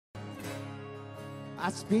I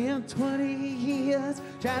spent 20 years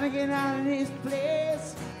trying to get out of this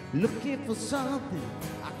place, looking for something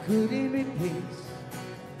I couldn't replace,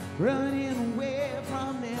 running away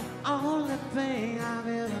from the only thing I've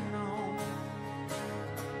ever known.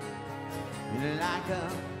 And like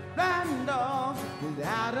a blind dog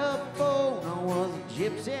without a bone, I was a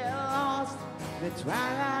gypsy lost in the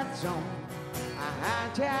twilight zone. I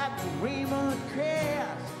hijacked the rainbow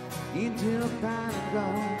crest into a pine of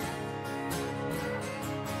gold.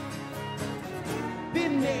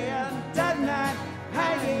 Been there, done that,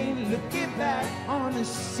 I ain't looking back on the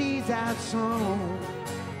seas I've sown.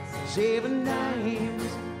 7 times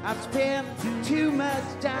I've spent too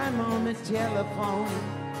much time on the telephone.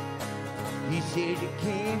 He said you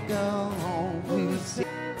can't go home. We said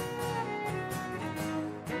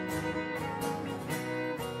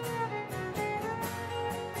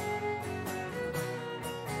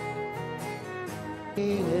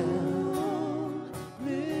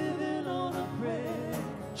living on a prayer.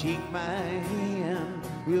 shake my hand,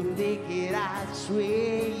 we'll make it, I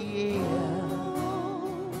swear, yeah.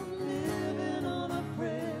 Living on a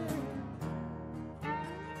prayer.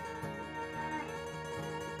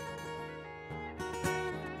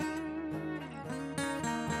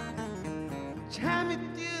 Tie me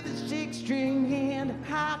to the 6-string hand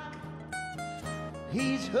hock.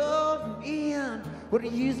 He's holding in what he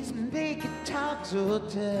used to make it talk so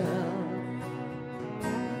tough.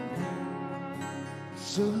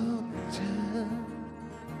 So tough.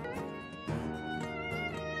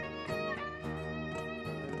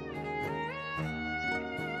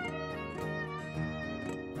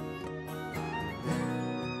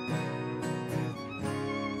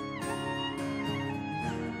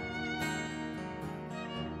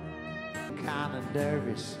 Kind of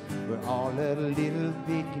nervous, we're all a little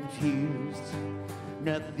bit confused.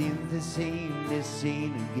 Nothing's the same, this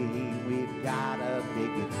ain't a game, we've gotta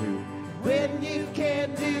make it through. When you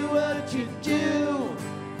can't do what you do,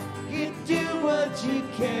 you do what you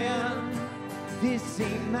can. This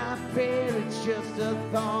ain't my prayer, it's just a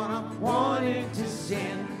thought I'm wanting to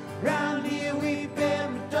send. Round here we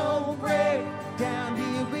bend, but don't break. Down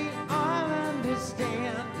here we all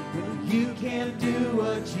understand. When you can't do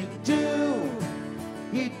what you do,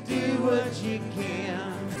 you do what you can.